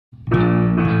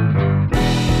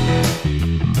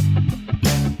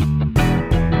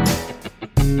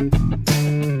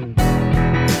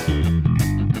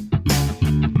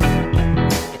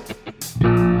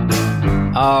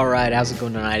right, how's it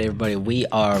going tonight, everybody? We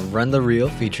are Run the Reel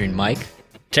featuring Mike,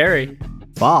 Terry,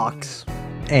 Fox,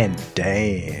 and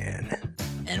Dan.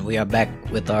 And we are back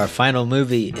with our final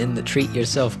movie in the Treat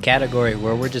Yourself category,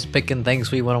 where we're just picking things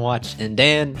we want to watch. And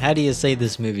Dan, how do you say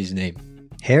this movie's name?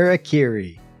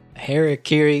 Harakiri.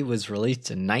 Harakiri was released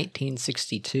in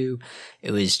 1962. It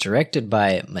was directed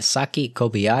by Masaki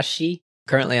Kobayashi.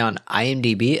 Currently on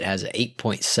IMDb, it has an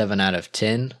 8.7 out of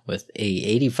 10 with a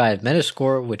 85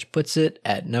 Metascore, which puts it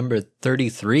at number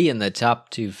 33 in the top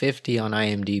 250 on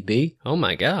IMDb. Oh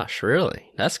my gosh,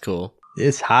 really? That's cool.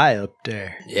 It's high up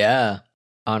there. Yeah.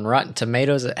 On Rotten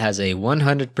Tomatoes, it has a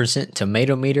 100%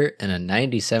 tomato meter and a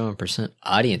 97%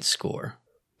 audience score.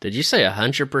 Did you say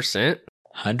 100%?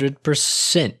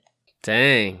 100%.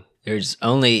 Dang. There's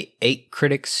only 8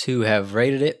 critics who have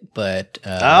rated it, but...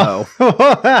 Man,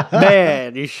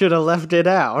 you should have left it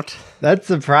out. That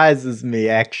surprises me,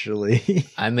 actually.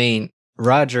 I mean,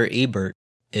 Roger Ebert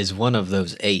is one of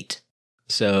those 8.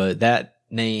 So that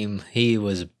name, he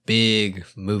was a big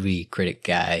movie critic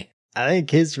guy. I think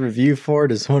his review for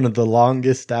it is one of the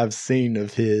longest I've seen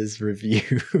of his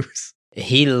reviews.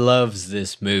 He loves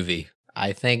this movie.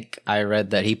 I think I read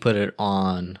that he put it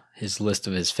on his list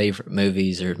of his favorite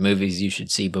movies or movies you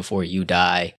should see before you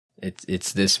die.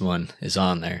 It's this one is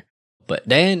on there. But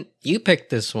Dan, you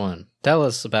picked this one. Tell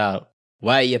us about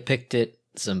why you picked it,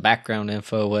 some background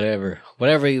info,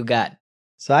 whatever you got.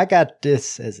 So I got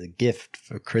this as a gift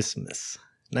for Christmas,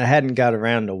 and I hadn't got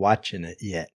around to watching it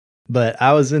yet. But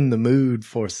I was in the mood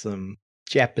for some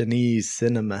Japanese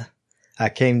cinema. I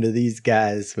came to these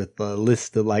guys with a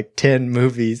list of like 10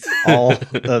 movies, all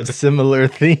of similar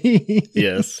themes.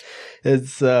 Yes. And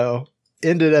so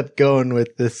ended up going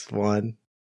with this one.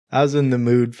 I was in the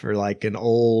mood for like an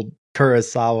old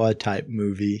Kurosawa type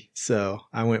movie, so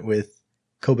I went with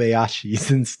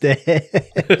Kobayashi's instead.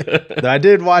 I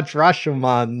did watch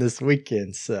Rashomon this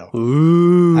weekend, so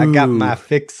Ooh. I got my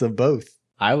fix of both.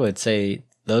 I would say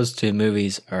those two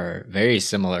movies are very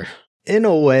similar. In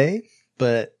a way,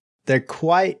 but they're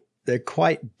quite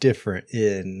different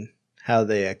in how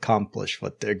they accomplish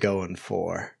what they're going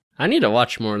for. I need to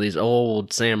watch more of these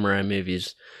old samurai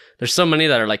movies. There's so many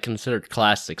that are like considered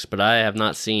classics, but I have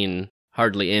not seen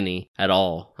hardly any at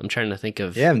all. I'm trying to think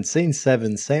of... You haven't seen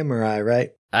Seven Samurai, right?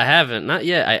 I haven't. Not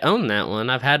yet. I own that one.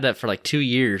 I've had that for like 2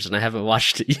 years and I haven't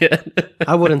watched it yet.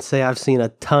 I wouldn't say I've seen a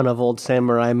ton of old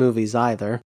samurai movies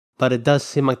either, but it does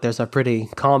seem like there's a pretty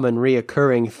common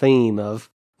reoccurring theme of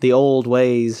the old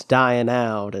ways dying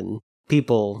out and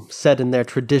people set in their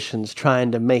traditions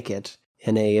trying to make it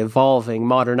in a evolving,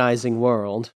 modernizing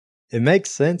world. It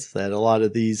makes sense that a lot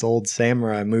of these old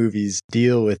samurai movies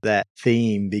deal with that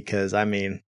theme because, I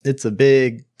mean, it's a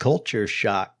big culture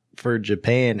shock for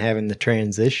Japan having the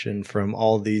transition from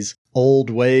all these old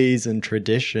ways and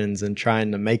traditions and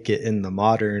trying to make it in the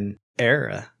modern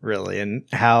era, really. And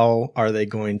how are they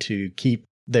going to keep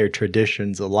their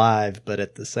traditions alive, but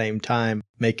at the same time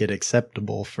make it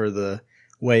acceptable for the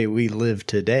way we live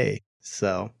today?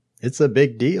 So it's a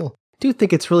big deal. I do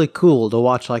think it's really cool to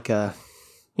watch like a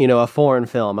foreign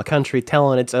film, a country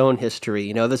telling its own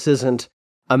history. This isn't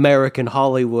American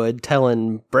Hollywood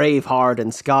telling Braveheart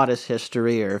and Scottish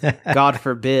history, or God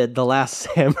forbid, The Last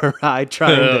Samurai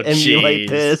trying to emulate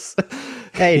this.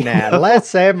 Hey, now, The Last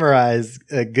Samurai is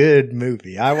a good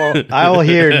movie. I will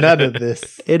hear none of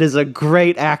this. It is a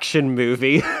great action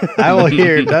movie. I will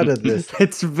hear none of this.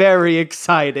 It's very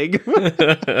exciting.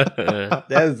 That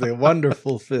is a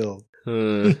wonderful film.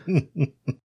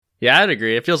 Yeah, I'd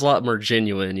agree. It feels a lot more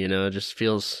genuine, It just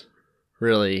feels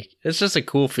really... It's just a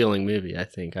cool feeling movie, I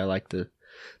think. I like the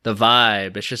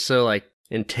vibe. It's just so, like,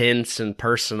 intense and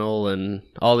personal and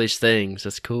all these things.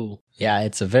 It's cool. Yeah,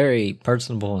 it's a very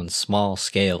personable and small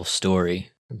scale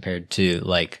story compared to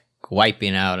like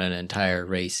wiping out an entire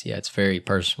race. Yeah, it's very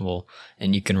personable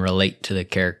and you can relate to the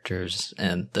characters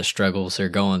and the struggles they're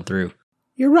going through.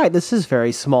 You're right, this is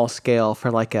very small scale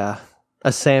for like a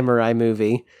samurai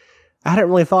movie. I hadn't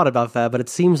really thought about that, but it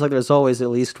seems like there's always at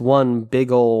least one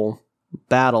big ol'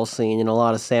 battle scene in a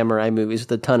lot of samurai movies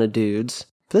with a ton of dudes.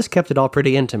 This kept it all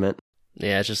pretty intimate.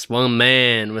 Yeah, it's just one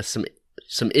man with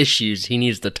some issues he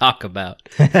needs to talk about.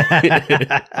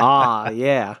 Ah,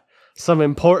 yeah. Some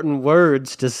important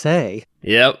words to say.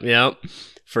 Yep.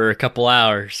 For a couple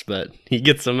hours, but he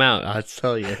gets them out, I'll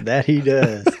tell you. That he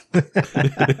does.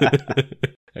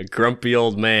 A grumpy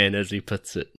old man, as he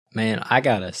puts it. Man, I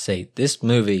gotta say, this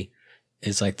movie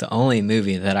is like the only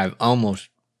movie that I've almost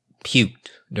puked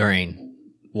during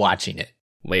watching it.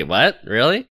 Wait, what?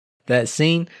 Really? That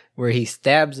scene where he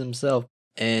stabs himself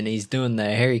and he's doing the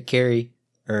harakiri.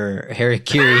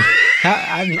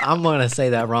 I'm gonna say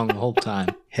that wrong the whole time.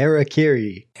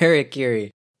 Harakiri.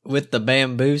 Harakiri with the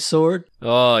bamboo sword.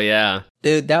 Oh yeah.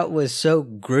 Dude, that was so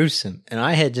gruesome. And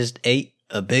I had just ate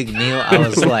a big meal. I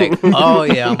was like, oh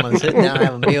yeah, I'm gonna sit down and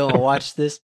have a meal and watch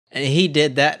this. And he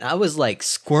did that. And I was like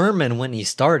squirming when he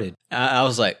started. I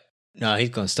was like, no, he's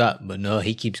gonna stop. But no,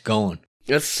 he keeps going.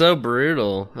 That's so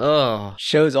brutal. Oh.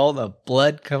 Shows all the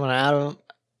blood coming out of him.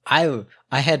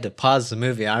 I had to pause the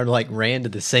movie. I like ran to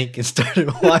the sink and started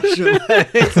washing my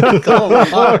hands with cold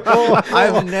water.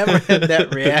 I've never had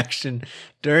that reaction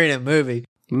during a movie.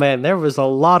 Man, there was a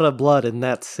lot of blood in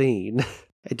that scene.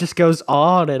 It just goes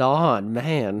on and on,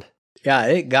 man. Yeah,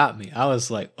 it got me. I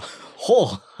was like,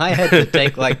 oh, I had to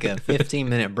take like a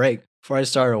 15-minute break before I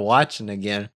started watching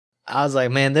again. I was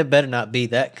like, man, there better not be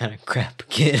that kind of crap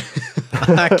again.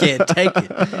 I can't take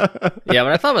it. Yeah,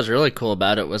 what I thought was really cool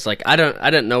about it was like I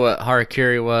didn't know what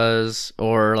harakiri was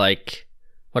or like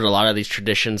what a lot of these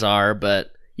traditions are,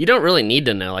 but you don't really need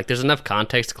to know. Like there's enough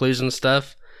context clues and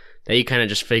stuff that you kind of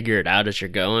just figure it out as you're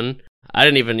going. I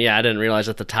didn't realize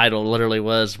that the title literally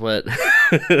was what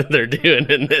they're doing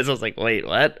in this. I was like, wait,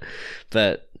 what?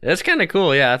 But it's kind of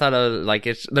cool. Yeah, I thought it was like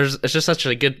it's just such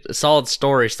a good, solid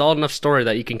enough story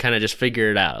that you can kind of just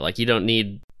figure it out. Like you don't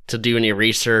need to do any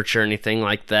research or anything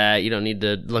like that. You don't need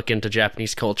to look into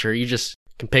Japanese culture. You just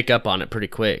can pick up on it pretty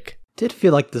quick. Did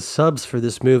feel like the subs for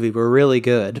this movie were really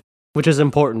good, which is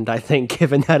important, I think,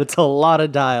 given that it's a lot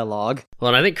of dialogue. Well,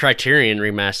 and I think Criterion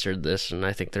remastered this, and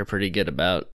I think they're pretty good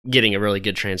about getting a really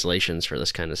good translations for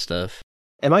this kind of stuff.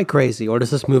 Am I crazy, or does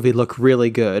this movie look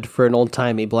really good for an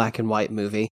old-timey black and white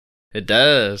movie? It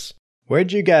does.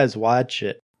 Where'd you guys watch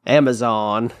it?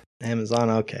 Amazon. Amazon,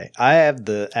 okay. I have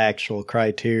the actual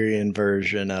Criterion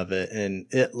version of it, and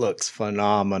it looks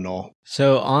phenomenal.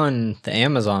 So on the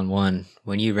Amazon one,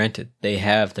 when you rent it, they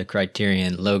have the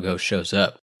Criterion logo shows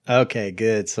up. Okay,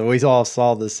 good. So we all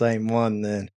saw the same one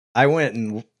then. I went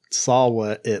and saw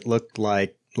what it looked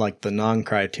like the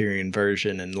non-Criterion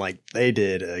version, and like they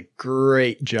did a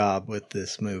great job with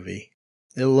this movie.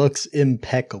 It looks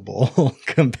impeccable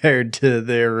compared to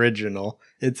the original.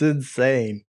 It's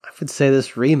insane. I would say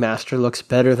this remaster looks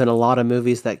better than a lot of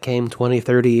movies that came 20,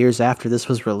 30 years after this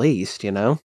was released, you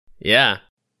know? Yeah.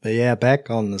 But yeah, back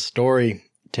on the story,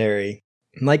 Terry.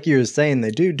 Like you were saying,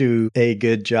 they do a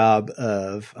good job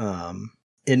of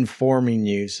informing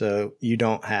you so you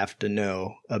don't have to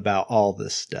know about all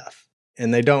this stuff.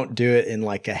 And they don't do it in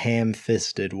like a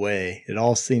ham-fisted way. It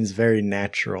all seems very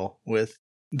natural with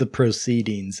the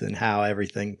proceedings and how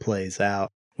everything plays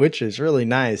out, which is really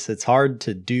nice. It's hard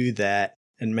to do that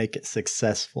and make it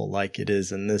successful like it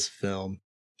is in this film.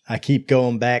 I keep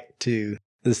going back to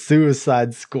the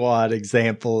Suicide Squad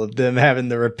example of them having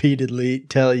to repeatedly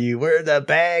tell you we're the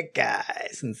bad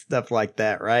guys and stuff like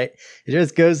that, right? It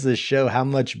just goes to show how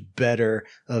much better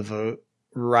of a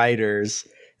writers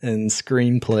and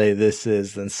screenplay this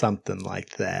is than something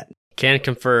like that. Can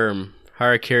confirm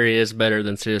Harakiri is better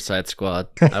than Suicide Squad.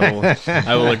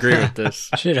 I will agree with this.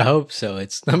 I should hope so.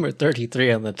 It's number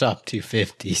 33 on the top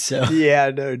 250, so. Yeah,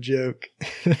 no joke.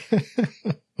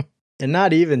 And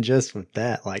not even just with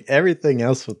that, like everything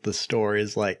else with the story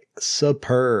is like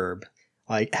superb.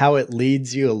 Like how it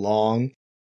leads you along.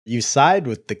 You side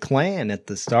with the Klan at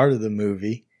the start of the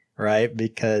movie, right?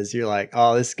 Because you're like,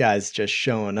 oh, this guy's just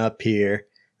showing up here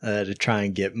to try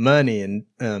and get money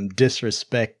and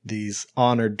disrespect these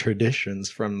honored traditions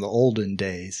from the olden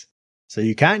days. So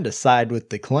you kind of side with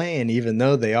the Klan, even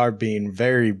though they are being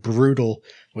very brutal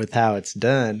with how it's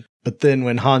done. But then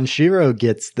when Hanshiro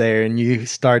gets there and you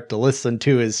start to listen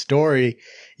to his story,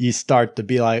 you start to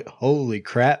be like, holy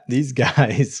crap, these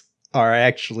guys are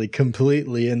actually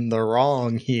completely in the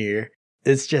wrong here.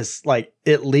 It's just like,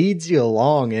 it leads you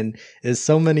along, and there's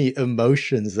so many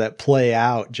emotions that play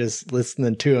out just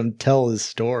listening to him tell his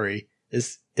story.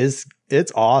 It's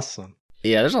awesome.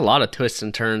 Yeah, there's a lot of twists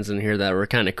and turns in here that were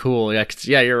kind of cool.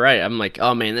 Yeah, you're right. I'm like,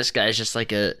 oh man, this guy's just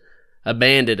like a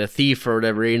bandit, a thief or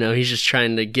whatever, you know, he's just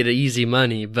trying to get easy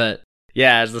money. But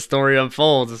yeah, as the story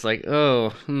unfolds, it's like,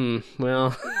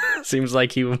 well, seems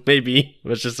like he maybe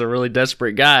was just a really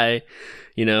desperate guy,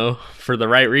 you know, for the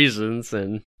right reasons,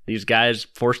 and these guys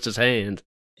forced his hand.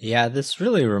 Yeah, this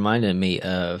really reminded me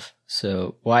of,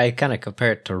 so why I kind of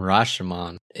compare it to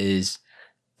Rashomon is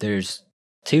there's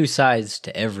two sides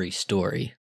to every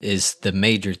story is the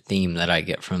major theme that I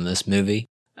get from this movie.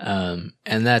 And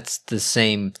that's the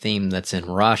same theme that's in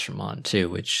Rashomon too,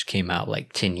 which came out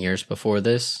like 10 years before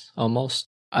this, almost.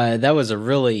 That was a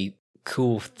really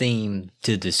cool theme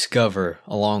to discover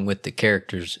along with the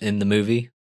characters in the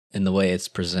movie and the way it's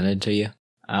presented to you.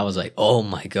 I was like, oh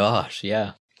my gosh,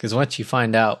 yeah. Because once you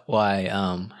find out why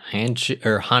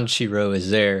Hanshiro is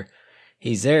there,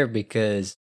 he's there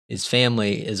because his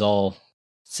family is all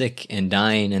sick and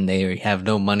dying, and they have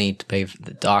no money to pay for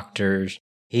the doctors.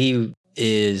 He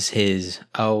is his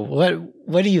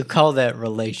what do you call that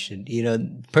relation? You know,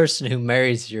 the person who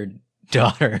marries your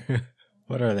daughter.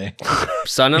 What are they?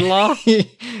 Son-in-law?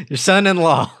 Your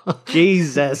son-in-law.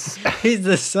 Jesus. He's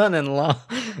the son-in-law.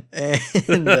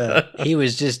 And he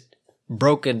was just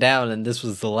broken down, and this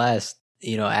was the last,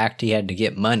 act he had to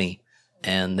get money.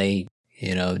 And they,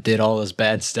 did all this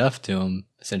bad stuff to him,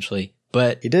 essentially.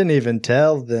 But he didn't even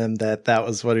tell them that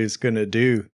was what he was going to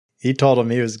do. He told them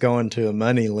he was going to a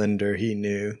money lender he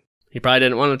knew. He probably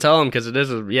didn't want to tell him because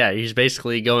he's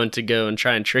basically going to go and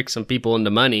try and trick some people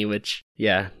into money, which,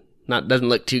 doesn't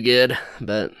look too good,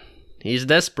 but he's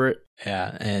desperate.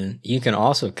 Yeah, and you can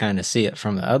also kind of see it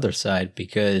from the other side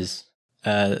because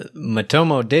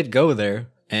Matomo did go there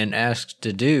and asked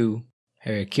to do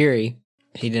Harakiri.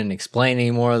 He didn't explain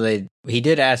anymore. He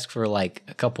did ask for like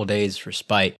a couple days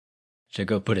respite to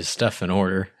go put his stuff in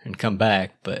order and come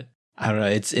back, but I don't know.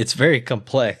 It's very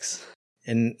complex.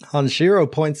 And Hanshiro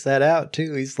points that out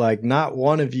too. He's like, not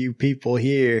one of you people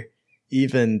here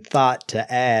even thought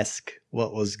to ask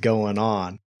what was going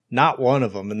on. Not one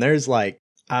of them. And there's like,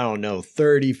 I don't know,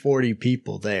 30, 40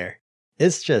 people there.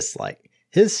 It's just like,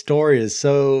 his story is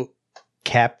so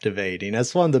captivating.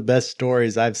 That's one of the best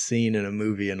stories I've seen in a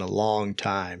movie in a long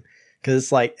time. Because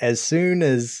it's like, as soon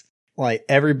as like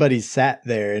everybody sat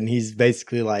there and he's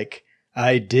basically like,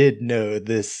 I did know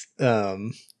this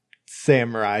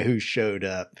samurai who showed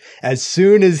up. As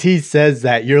soon as he says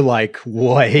that, you're like,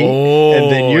 wait.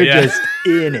 And then you're just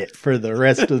in it for the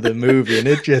rest of the movie. And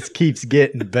it just keeps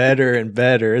getting better and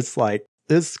better. It's like,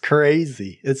 it's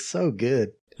crazy. It's so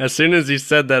good. As soon as he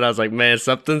said that, I was like, man,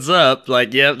 something's up.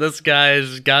 Like, yep, this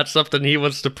guy's got something he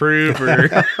wants to prove.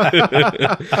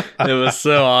 It was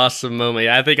so awesome moment.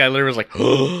 I think I literally was like,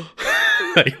 oh,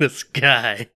 like this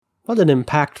guy. What an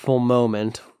impactful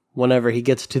moment whenever he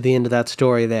gets to the end of that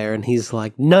story there, and he's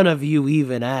like, none of you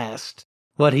even asked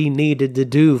what he needed to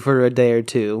do for a day or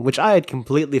two, which I had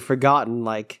completely forgotten,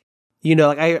 I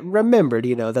remembered,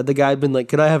 that the guy had been like,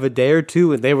 could I have a day or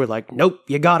two? And they were like, nope,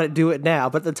 you gotta do it now.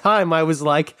 But at the time, I was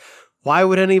like, why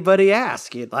would anybody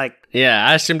ask? Yeah,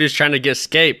 I assumed he was trying to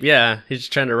escape. Yeah, he's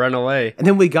just trying to run away. And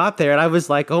then we got there, and I was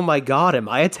like, oh my God, am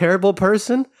I a terrible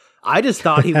person? I just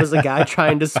thought he was a guy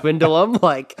trying to swindle him.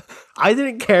 I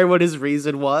didn't care what his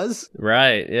reason was.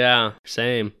 Right, yeah,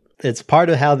 same. It's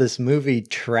part of how this movie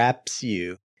traps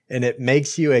you, and it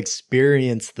makes you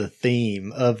experience the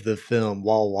theme of the film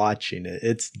while watching it.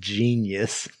 It's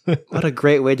genius. What a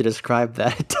great way to describe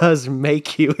that. It does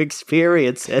make you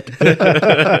experience it.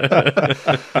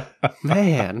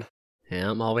 Man.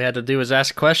 Yeah, all we had to do was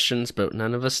ask questions, but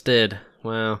none of us did.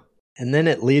 Wow. And then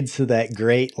it leads to that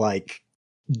great,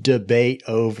 debate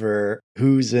over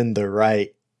who's in the right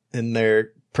in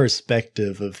their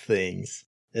perspective of things.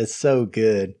 It's so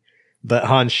good. But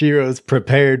Hanshiro's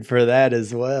prepared for that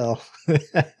as well.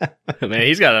 Man,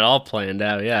 he's got it all planned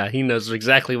out. Yeah, he knows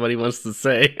exactly what he wants to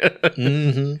say.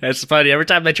 Mm-hmm. It's funny. Every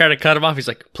time they try to cut him off, he's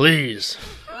like, please,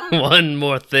 one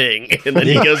more thing. And then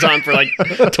he goes on for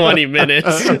 20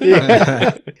 minutes.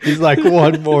 Yeah. He's like,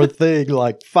 one more thing,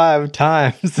 5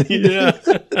 times. Yeah.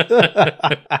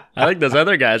 I think those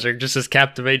other guys are just as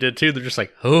captivated too. They're just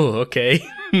like, oh, okay.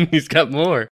 He's got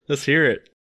more. Let's hear it.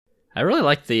 I really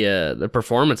like the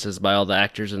performances by all the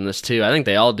actors in this too. I think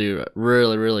they all do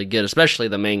really, really good, especially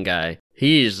the main guy.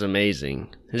 He's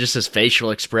amazing. Just his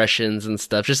facial expressions and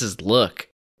stuff, just his look.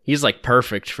 He's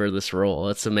perfect for this role.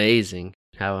 It's amazing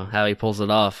how he pulls it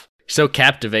off. So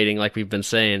captivating, like we've been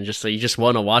saying, just so you just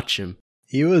want to watch him.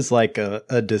 He was like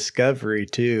a discovery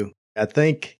too. I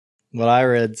think what I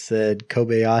read said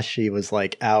Kobayashi was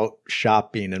out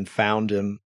shopping and found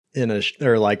him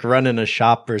running a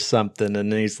shop or something,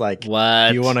 and he's like, what?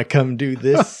 Do you want to come do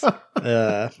this?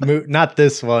 Not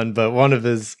this one, but one of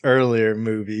his earlier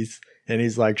movies. And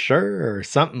he's like, sure, or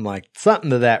something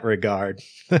to that regard.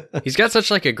 He's got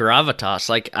such a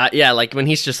gravitas. When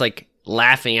he's just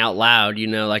laughing out loud,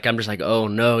 I'm just like, oh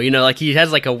no, he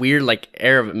has a weird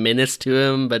air of menace to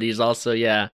him, but he's also,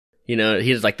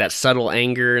 he's that subtle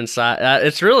anger inside.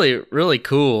 It's really, really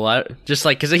cool.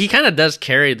 Because he kind of does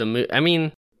carry the movie. I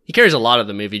mean, he carries a lot of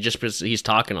the movie just because he's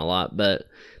talking a lot, but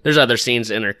there's other scenes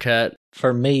intercut.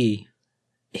 For me,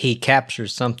 he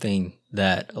captures something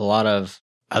that a lot of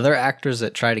other actors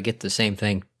that try to get the same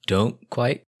thing don't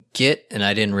quite get, and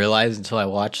I didn't realize until I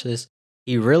watched this.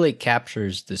 He really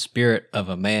captures the spirit of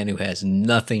a man who has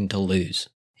nothing to lose.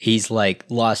 He's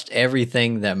lost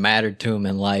everything that mattered to him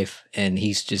in life, and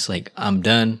he's just I'm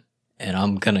done, and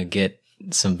I'm gonna get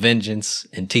some vengeance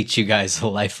and teach you guys a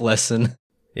life lesson.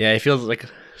 Yeah, he feels like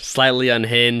slightly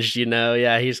unhinged, you know.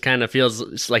 Yeah, he's kind of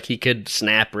feels like he could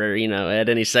snap or, you know, at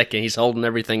any second. He's holding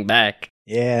everything back.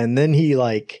 Yeah, and then he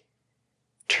like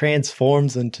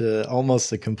transforms into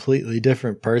almost a completely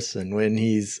different person when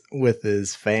he's with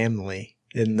his family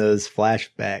in those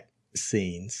flashback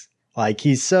scenes. Like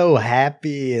he's so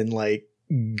happy and like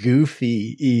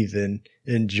goofy even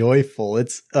and joyful.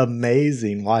 It's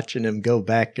amazing watching him go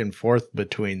back and forth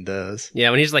between those. Yeah,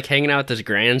 when he's like hanging out with his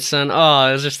grandson,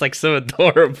 oh, it's just like so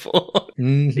adorable.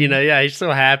 Mhm. You know, yeah, he's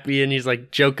so happy and he's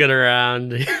like joking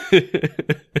around.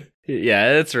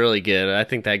 Yeah, it's really good. I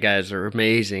think that guy's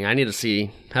amazing. I need to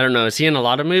see. I don't know. Is he in a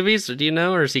lot of movies? Or do you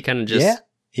know? Or is he kind of just. Yeah,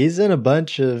 he's in a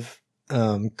bunch of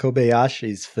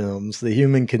Kobayashi's films, the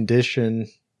Human Condition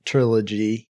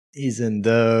trilogy. He's in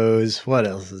those. What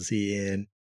else is he in?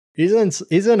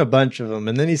 He's in a bunch of them,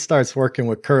 and then he starts working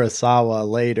with Kurosawa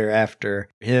later after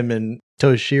him and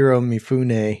Toshiro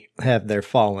Mifune have their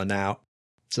falling out.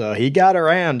 So he got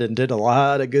around and did a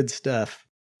lot of good stuff.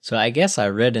 So I guess I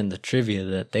read in the trivia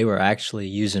that they were actually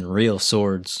using real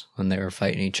swords when they were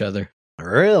fighting each other.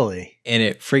 Really? And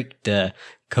it freaked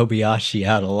Kobayashi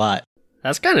out a lot.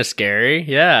 That's kind of scary.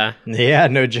 Yeah. Yeah,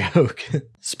 no joke.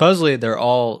 Supposedly they're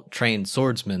all trained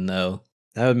swordsmen, though.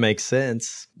 That would make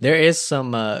sense. There is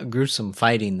some gruesome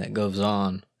fighting that goes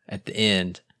on at the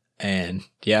end. And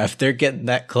yeah, if they're getting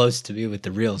that close to me with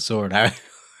the real sword, I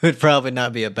would probably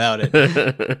not be about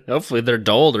it. Hopefully they're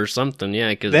dulled or something.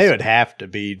 Yeah, because They would have to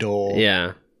be dull.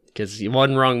 Yeah, because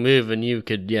one wrong move and you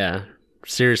could,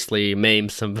 seriously maim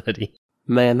somebody.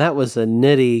 Man, that was a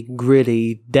nitty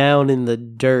gritty, down in the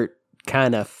dirt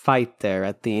kind of fight there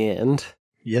at the end.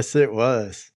 Yes, it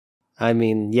was. I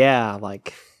mean, yeah,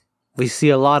 like, we see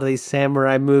a lot of these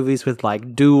samurai movies with,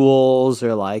 like, duels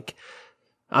or, like,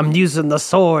 I'm using the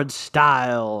sword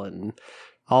style and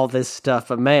all this stuff.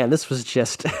 But man, this was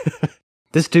just...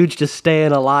 this dude's just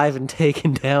staying alive and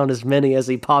taking down as many as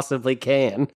he possibly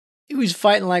can. He was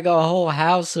fighting like a whole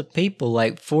house of people,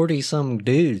 like 40-some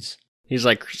dudes. He's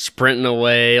like sprinting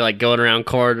away, like going around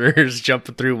corners,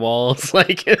 jumping through walls.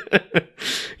 Like,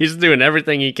 he's doing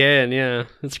everything he can. Yeah,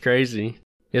 it's crazy.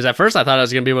 Because at first I thought it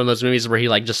was going to be one of those movies where he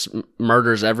like just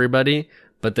murders everybody.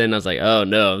 But then I was like, oh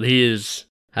no, he is...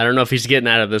 I don't know if he's getting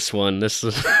out of this one. This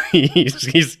is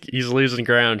he's losing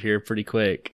ground here pretty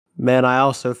quick. Man, I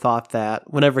also thought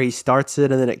that whenever he starts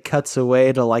it and then it cuts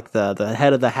away to like the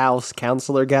head of the house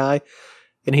counselor guy,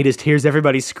 and he just hears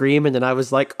everybody screaming, and I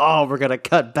was like, oh, we're gonna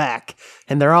cut back,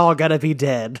 and they're all gonna be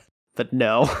dead. But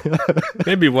no.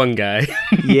 Maybe one guy.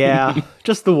 Yeah,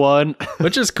 just the one.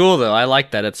 Which is cool, though. I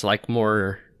like that it's like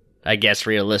more, I guess,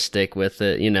 realistic with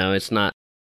it. You know, it's not...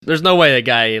 There's no way a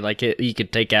guy, like, he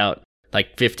could take out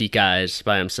like 50 guys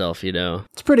by himself, you know.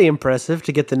 It's pretty impressive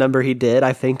to get the number he did,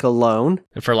 I think, alone.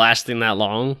 And for lasting that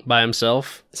long by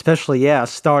himself. Especially, yeah,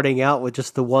 starting out with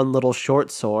just the one little short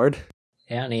sword.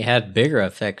 Yeah, and he had bigger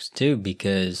effects too,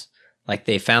 because like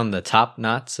they found the top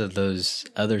knots of those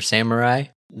other samurai.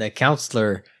 The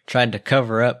counselor tried to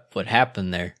cover up what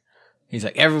happened there. He's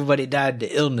like, everybody died to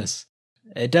illness.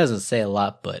 It doesn't say a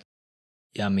lot, but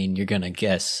I mean, you're gonna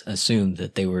assume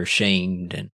that they were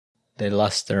shamed and they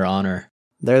lost their honor.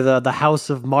 They're the house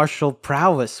of martial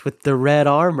prowess with the red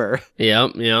armor.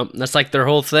 Yep. That's like their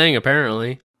whole thing,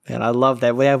 apparently. And I love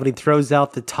that way when he throws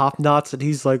out the top knots and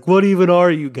he's like, what even are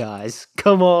you guys?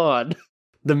 Come on.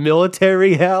 The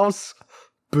military house?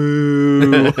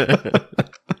 Boo.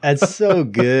 That's so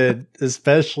good,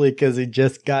 especially because he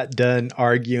just got done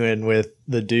arguing with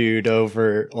the dude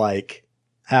over like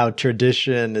how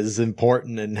tradition is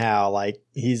important and how like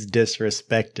he's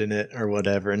disrespecting it or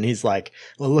whatever. And he's like,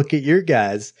 well, look at your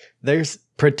guys. They're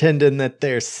pretending that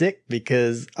they're sick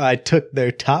because I took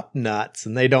their top knots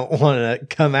and they don't want to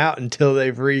come out until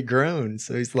they've regrown.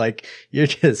 So he's like, you're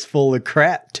just full of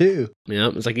crap too.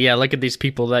 Yep. It's like, yeah, look at these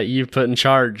people that you've put in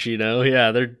charge, you know?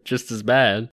 Yeah, they're just as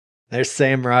bad. Their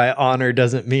samurai honor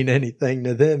doesn't mean anything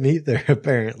to them either,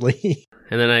 apparently.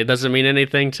 And then it doesn't mean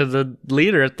anything to the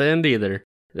leader at the end either.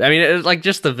 I mean, it's like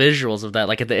just the visuals of that,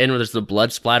 like at the end where there's the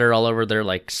blood splatter all over their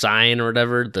like sign or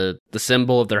whatever, the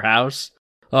symbol of their house.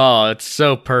 Oh, it's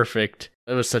so perfect.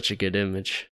 It was such a good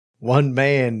image. One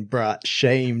man brought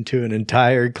shame to an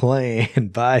entire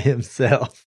clan by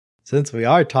himself. Since we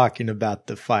are talking about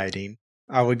the fighting,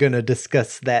 are we going to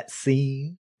discuss that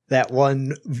scene? That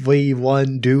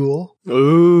 1v1 duel?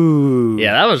 Ooh.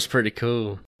 Yeah, that was pretty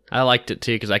cool. I liked it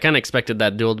too, because I kind of expected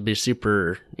that duel to be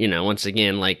super, you know, once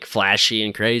again, like flashy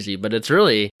and crazy, but it's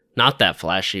really not that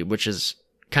flashy, which is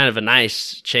kind of a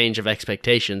nice change of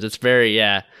expectations. It's very,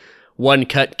 one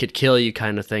cut could kill you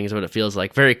kind of thing is what it feels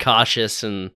like. Very cautious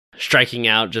and striking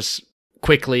out just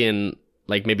quickly and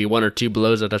like maybe one or two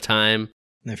blows at a time.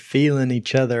 They're feeling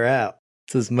each other out.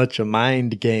 It's as much a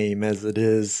mind game as it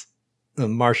is a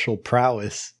martial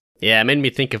prowess. Yeah, it made me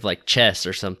think of like chess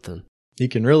or something. You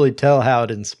can really tell how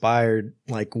it inspired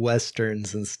like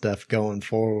westerns and stuff going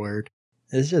forward.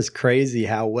 It's just crazy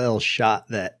how well shot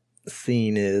that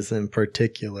scene is in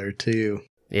particular too.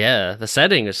 Yeah, the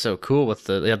setting is so cool with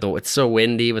it's so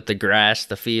windy with the grass,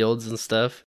 the fields and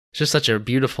stuff. It's just such a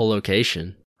beautiful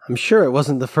location. I'm sure it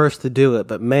wasn't the first to do it,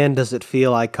 but man, does it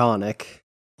feel iconic.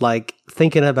 Like,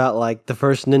 thinking about, like, the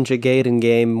first Ninja Gaiden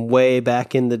game way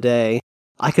back in the day,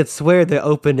 I could swear the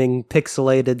opening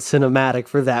pixelated cinematic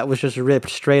for that was just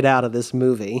ripped straight out of this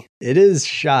movie. It is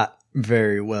shot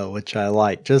very well, which I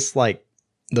like. Just like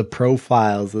the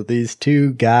profiles of these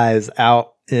two guys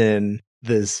out in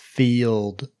this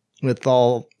field with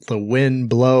all the wind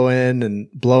blowing and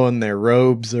blowing their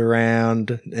robes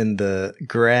around in the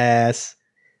grass.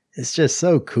 It's just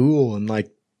so cool, and like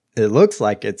it looks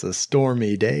like it's a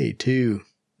stormy day too.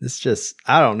 It's just,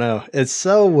 I don't know. It's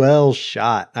so well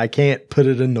shot. I can't put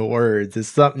it into words. It's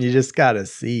something you just gotta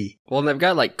see. Well, and they've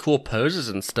got like cool poses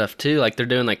and stuff too. Like they're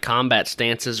doing like combat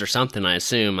stances or something, I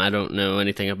assume. I don't know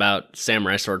anything about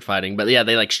samurai sword fighting, but yeah,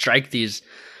 they like strike these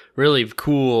really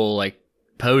cool like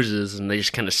poses and they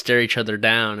just kind of stare each other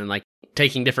down and like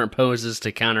taking different poses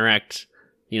to counteract,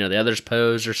 the other's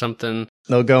pose or something.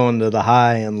 They'll go into the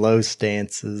high and low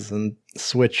stances and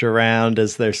switch around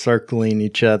as they're circling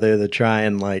each other to try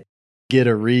and like get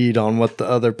a read on what the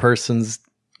other person's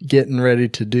getting ready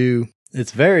to do.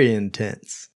 It's very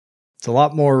intense. It's a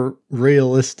lot more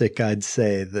realistic, I'd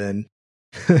say, than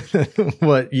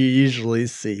what you usually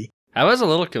see. I was a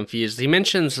little confused. He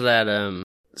mentions that,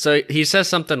 so he says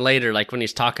something later, like when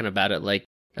he's talking about it, like,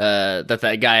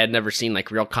 that guy had never seen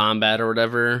like real combat or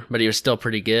whatever, but he was still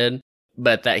pretty good.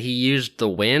 But that he used the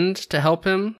wind to help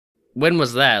him. When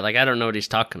was that? Like, I don't know what he's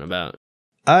talking about.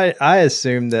 I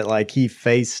assume that like he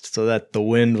faced so that the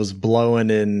wind was blowing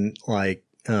in like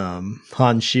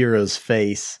Hanshiro's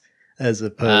face as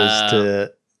opposed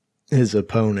to his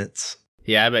opponents.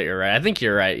 Yeah, I bet you're right. I think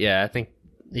you're right. Yeah, I think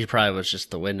he probably was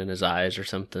just the wind in his eyes or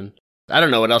something. I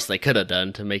don't know what else they could have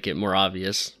done to make it more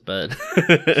obvious, but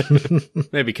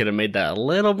maybe could have made that a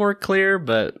little more clear,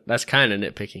 but that's kind of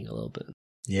nitpicking a little bit.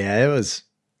 Yeah, it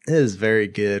is very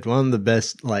good. One of the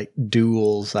best like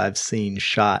duels I've seen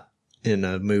shot in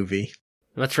a movie.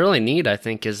 What's really neat, I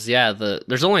think, is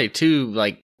there's only 2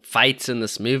 like fights in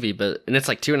this movie, and it's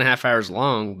like 2.5 hours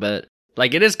long, but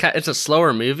like it's a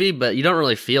slower movie, but you don't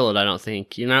really feel it. I don't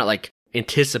think you're not like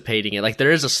anticipating it. Like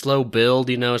there is a slow build,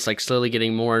 it's like slowly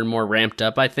getting more and more ramped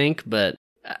up, I think, but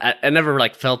I never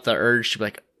like felt the urge to be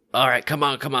like, all right, come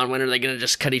on, when are they gonna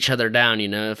just cut each other down?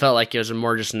 It felt like it was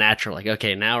more just natural, like,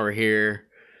 okay, now we're here.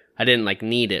 I didn't like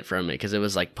need it from it because it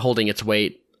was like holding its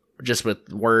weight just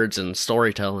with words and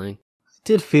storytelling. It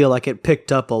did feel like it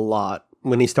picked up a lot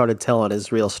when he started telling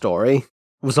his real story. It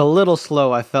was a little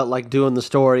slow, I felt like, doing the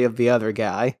story of the other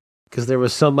guy, because there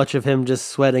was so much of him just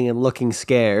sweating and looking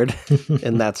scared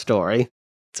in that story.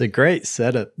 It's a great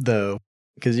setup, though,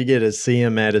 because you get to see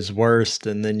him at his worst,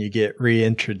 and then you get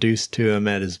reintroduced to him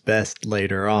at his best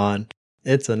later on.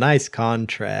 It's a nice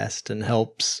contrast and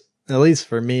helps, at least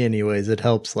for me anyways, it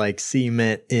helps like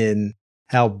cement in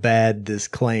how bad this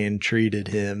clan treated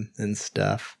him and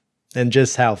stuff, and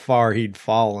just how far he'd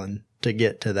fallen to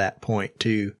get to that point,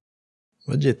 too.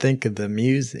 What'd you think of the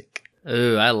music?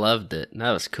 Ooh, I loved it.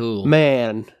 That was cool.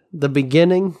 Man, the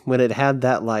beginning, when it had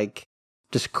that, like,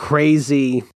 just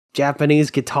crazy Japanese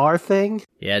guitar thing.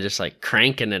 Yeah, just, like,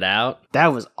 cranking it out. That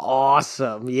was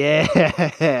awesome.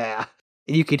 Yeah.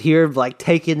 You could hear him, like,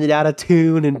 taking it out of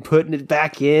tune and putting it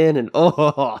back in, and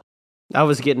I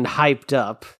was getting hyped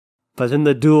up. But then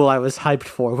the duel I was hyped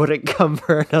for wouldn't come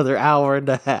for another hour and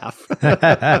a half.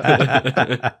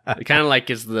 It kind of like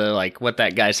is the like what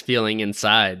that guy's feeling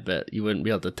inside, but you wouldn't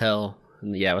be able to tell.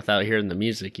 And yeah, without hearing the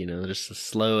music, just the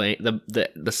slow,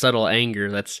 the subtle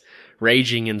anger that's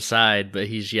raging inside. But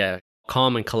he's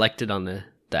calm and collected on the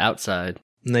outside.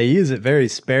 And they use it very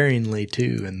sparingly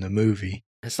too in the movie.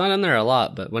 It's not in there a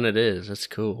lot, but when it is, it's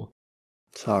cool.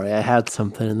 Sorry, I had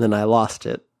something and then I lost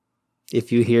it.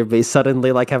 If you hear me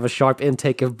suddenly like have a sharp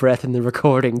intake of breath in the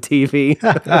recording, TV.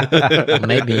 Well,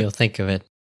 maybe you'll think of it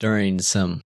during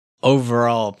some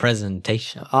overall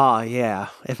presentation. Oh, yeah.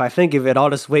 If I think of it, I'll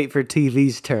just wait for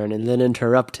TV's turn and then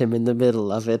interrupt him in the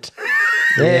middle of it.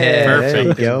 Yeah, perfect. there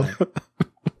you go.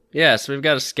 Yeah, so we've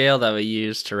got a scale that we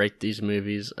use to rate these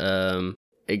movies.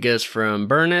 It goes from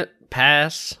burn it,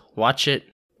 pass, watch it,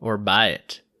 or buy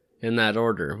it. in that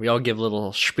order. We all give a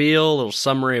little spiel, a little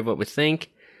summary of what we think,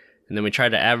 and then we try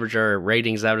to average our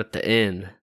ratings out at the end.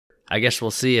 I guess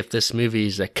we'll see if this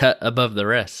movie's a cut above the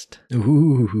rest.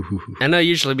 Ooh. I know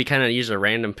usually we kind of use a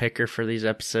random picker for these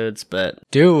episodes, but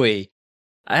Do we?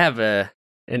 I have an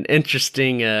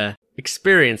interesting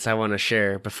experience I want to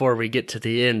share before we get to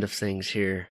the end of things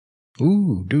here.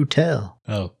 Ooh, do tell.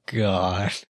 Oh,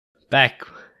 God. Back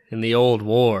in the old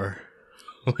war,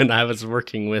 when I was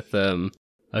working with a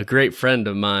great friend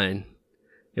of mine,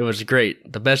 it was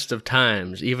great, the best of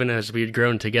times. Even as we'd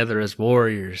grown together as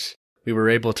warriors, we were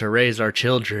able to raise our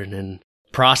children and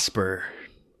prosper.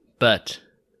 But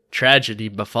tragedy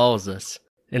befalls us,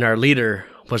 and our leader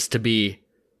was to be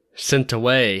sent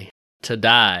away to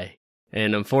die.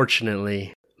 And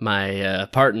unfortunately, my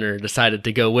partner decided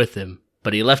to go with him,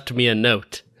 but he left me a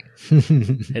note.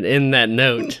 And in that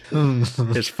note,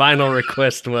 his final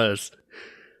request was,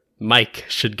 Mike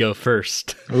should go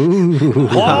first. Ooh.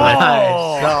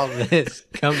 I saw this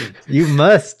coming. You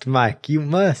must, Mike. You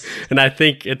must. And I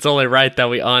think it's only right that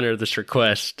we honor this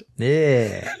request.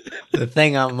 Yeah. The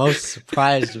thing I'm most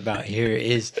surprised about here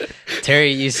is,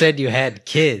 Terry, you said you had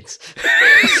kids.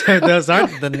 So those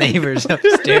aren't the neighbors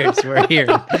upstairs we're hearing.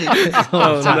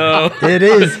 Oh, no. It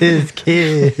is his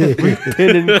kid.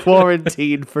 Been in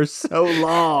quarantine for so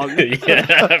long.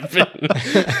 Yeah.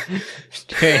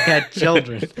 Terry had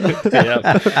children.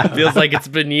 Yep. Feels like it's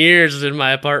been years in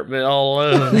my apartment all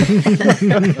alone.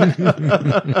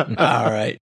 All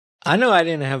right. I know I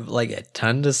didn't have like a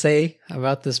ton to say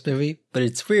about this movie, but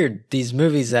it's weird. These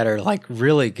movies that are like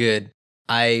really good,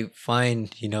 I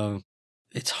find,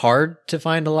 it's hard to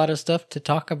find a lot of stuff to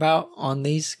talk about on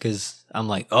these because I'm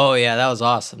like, oh yeah, that was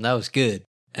awesome. That was good.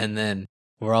 And then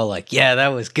we're all like, yeah, that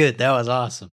was good. That was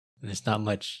awesome. And it's not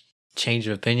much change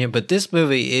of opinion, but this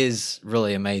movie is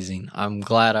really amazing. I'm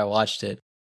glad I watched it.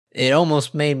 It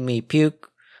almost made me puke.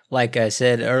 Like I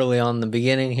said early on in the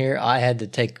beginning here, I had to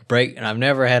take a break, and I've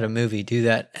never had a movie do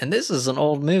that. And this is an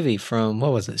old movie from,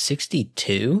 what was it,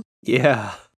 62?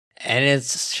 Yeah. And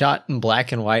it's shot in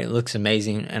black and white. It looks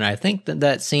amazing. And I think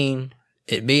that scene,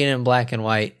 it being in black and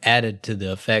white, added to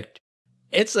the effect.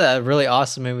 It's a really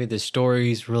awesome movie. The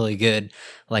story's really good.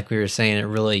 Like we were saying, it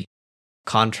really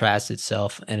contrasts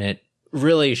itself, and it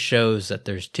really shows that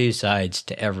there's two sides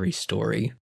to every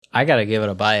story. I gotta give it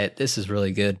a buy it. This is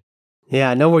really good. Yeah,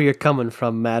 I know where you're coming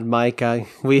from, Mad Mike.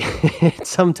 It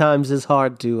sometimes is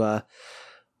hard to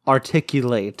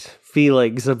articulate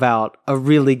feelings about a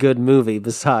really good movie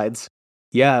besides,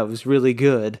 yeah, it was really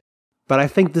good. But I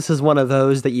think this is one of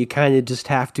those that you kind of just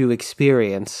have to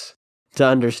experience to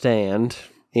understand.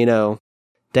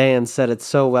 Dan said it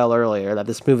so well earlier that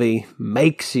this movie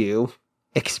makes you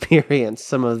experience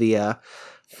some of the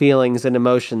feelings and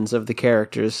emotions of the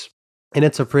characters. And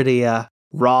it's a pretty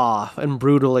raw and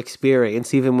brutal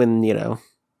experience, even when,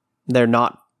 they're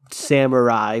not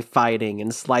samurai fighting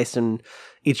and slicing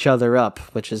each other up,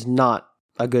 which is not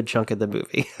a good chunk of the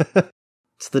movie.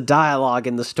 It's the dialogue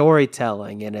and the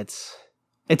storytelling, and it's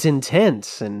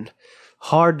intense and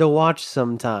hard to watch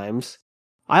sometimes.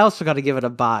 I also got to give it a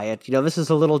buy it. This is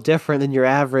a little different than your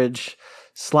average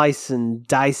slice and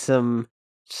dice 'em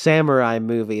samurai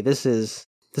movie. This is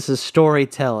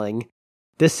storytelling.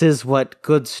 This is what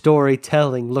good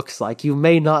storytelling looks like. You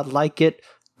may not like it,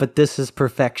 but this is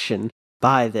perfection.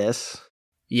 Buy this.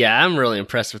 Yeah, I'm really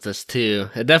impressed with this too.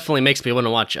 It definitely makes me want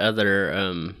to watch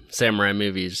other samurai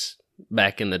movies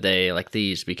back in the day like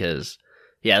these because,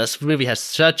 yeah, this movie has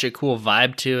such a cool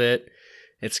vibe to it.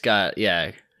 It's got,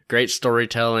 great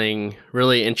storytelling,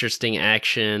 really interesting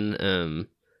action.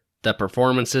 The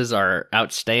performances are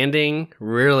outstanding,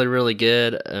 really, really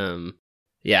good.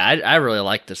 I really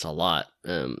like this a lot.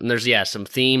 There's some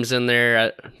themes in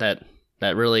there that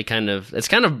really it's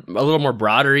kind of a little more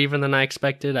broader even than I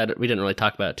expected. We didn't really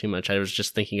talk about it too much. I was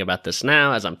just thinking about this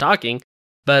now as I'm talking,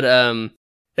 but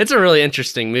it's a really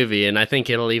interesting movie, and I think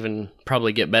it'll even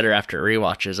probably get better after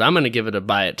rewatches. I'm gonna give it a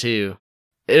buy it too.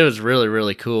 It was really,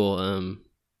 really cool.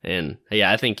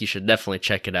 I think you should definitely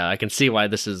check it out. I can see why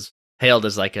this is hailed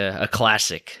as like a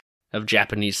classic of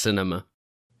Japanese cinema.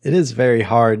 It is very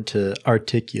hard to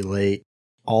articulate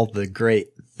all the great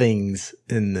things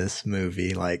in this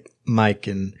movie, like Mike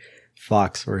and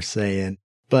Fox were saying,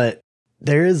 but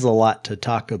there is a lot to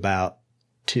talk about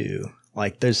too.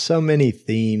 Like there's so many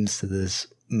themes to this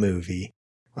movie.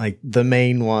 Like the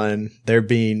main one, there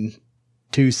being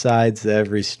two sides to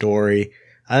every story.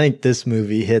 I think this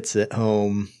movie hits it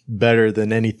home better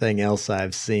than anything else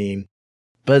I've seen.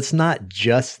 But it's not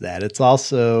just that. It's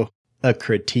also a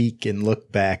critique and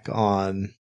look back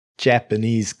on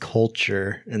Japanese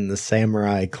culture and the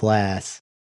samurai class.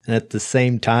 And at the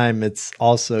same time, it's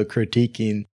also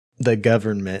critiquing the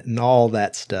government and all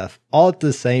that stuff, all at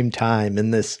the same time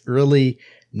in this really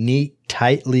neat,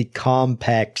 tightly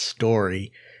compact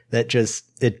story that just,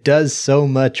 it does so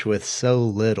much with so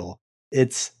little.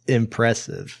 It's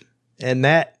impressive. And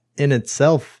that in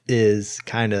itself is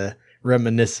kind of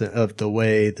reminiscent of the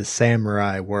way the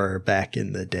samurai were back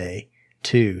in the day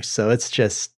too. So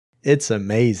it's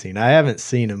amazing. I haven't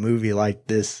seen a movie like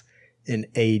this in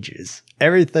ages.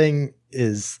 Everything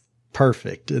is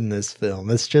perfect in this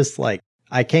film. It's just like,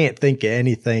 I can't think of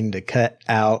anything to cut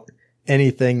out,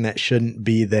 anything that shouldn't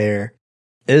be there.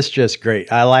 It's just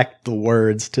great. I lack the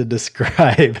words to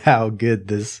describe how good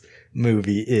this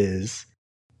movie is.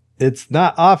 It's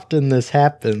not often this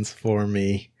happens for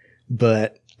me,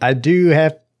 but I do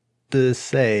have to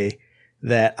say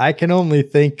that I can only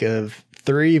think of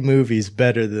 3 movies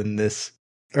better than this,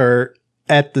 or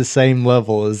at the same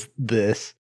level as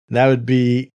this. That would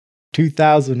be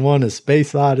 2001: A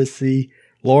Space Odyssey,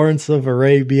 Lawrence of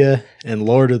Arabia, and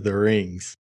Lord of the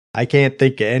Rings. I can't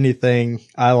think of anything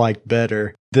I like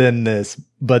better than this,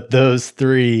 but those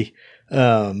 3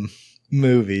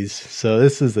 movies. So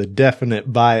this is a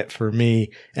definite buy it for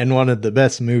me, and one of the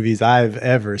best movies I've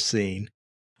ever seen.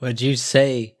 Would you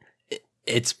say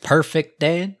it's perfect,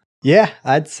 Dan? Yeah,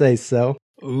 I'd say so.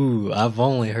 Ooh, I've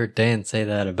only heard Dan say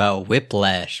that about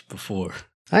Whiplash before.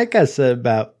 I think I said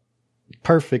about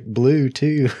Perfect Blue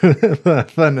too,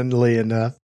 funnily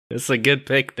enough. It's a good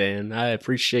pick, Dan. I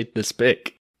appreciate this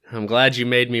pick. I'm glad you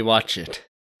made me watch it.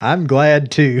 I'm glad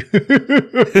too.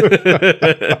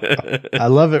 I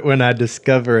love it when I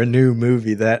discover a new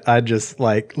movie that I just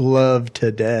love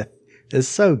to death. It's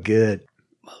so good.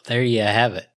 Well, there you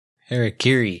have it.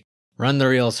 Harakiri, Run the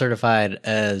Reel certified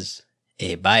as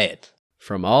a buy it.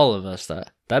 From all of us,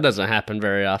 that doesn't happen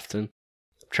very often.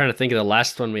 I'm trying to think of the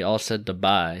last one we all said to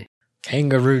buy.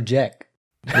 Kangaroo Jack.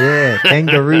 Yeah,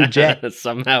 Kangaroo Jack.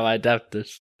 Somehow I doubt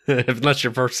this. Unless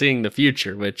you're foreseeing the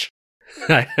future, which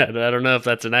I don't know if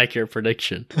that's an accurate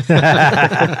prediction.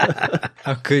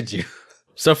 How could you?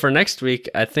 So for next week,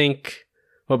 I think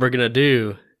what we're going to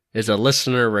do is a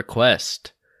listener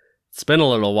request. It's been a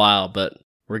little while, but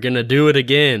we're going to do it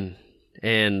again.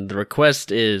 And the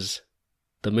request is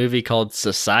the movie called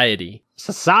Society.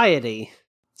 Society.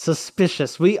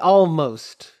 Suspicious. We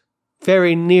almost,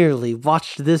 very nearly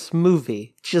watched this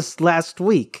movie just last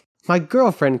week. My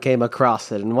girlfriend came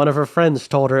across it, and one of her friends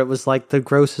told her it was like the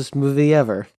grossest movie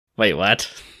ever. Wait,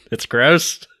 what? It's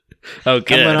gross? Oh,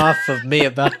 good. Coming off of me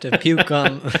about to puke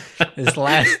on this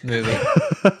last movie.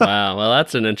 Wow, well,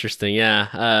 that's an interesting,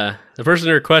 The person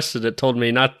who requested it told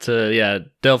me not to,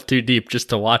 delve too deep, just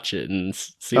to watch it and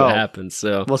see what happens,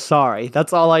 so. Well, sorry.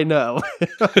 That's all I know.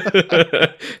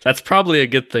 That's probably a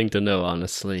good thing to know,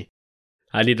 honestly.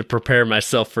 I need to prepare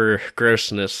myself for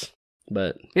grossness.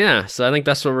 But, so I think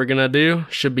that's what we're going to do.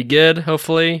 Should be good,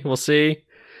 hopefully. We'll see.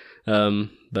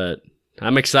 But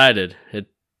I'm excited.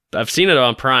 I've seen it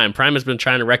on Prime. Prime has been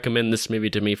trying to recommend this movie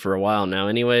to me for a while now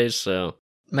anyways, so.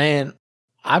 Man,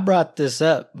 I brought this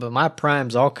up, but my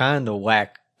Prime's all kind of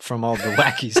whack from all the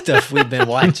wacky stuff we've been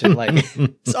watching.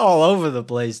 It's all over the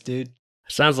place, dude.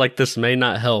 Sounds like this may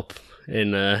not help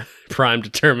in Prime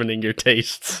determining your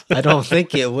tastes. I don't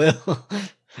think it will.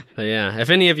 But if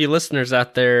any of you listeners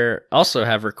out there also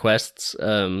have requests,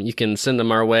 you can send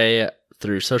them our way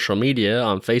through social media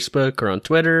on Facebook or on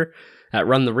Twitter at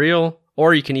Run the Reel,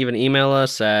 or you can even email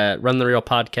us at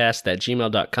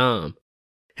runthereelpodcast@gmail.com.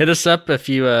 Hit us up if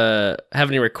you have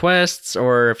any requests,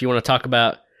 or if you want to talk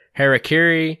about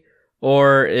Harakiri,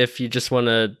 or if you just want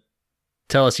to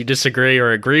tell us you disagree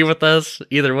or agree with us.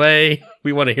 Either way,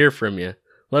 we want to hear from you.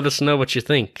 Let us know what you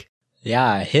think.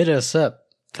 Yeah, hit us up.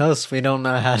 Tell us we don't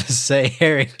know how to say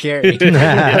Harakiri.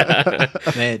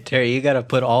 Man, Terry, you got to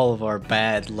put all of our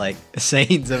bad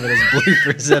sayings of it as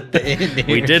bloopers at the end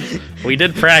here. We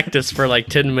did practice for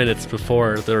 10 minutes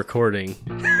before the recording.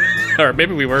 Or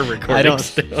maybe we were recording I don't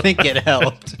still. think it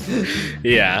helped.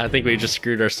 I think we just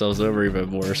screwed ourselves over even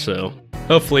more, so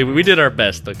hopefully we did our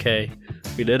best, okay?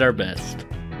 We did our best.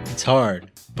 It's hard,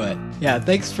 but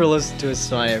thanks for listening to us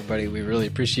tonight, everybody. We really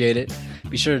appreciate it.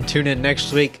 Be sure to tune in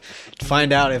next week to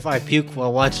find out if I puke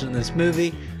while watching this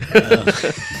movie.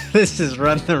 This is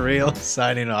Run the Reel,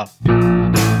 signing off.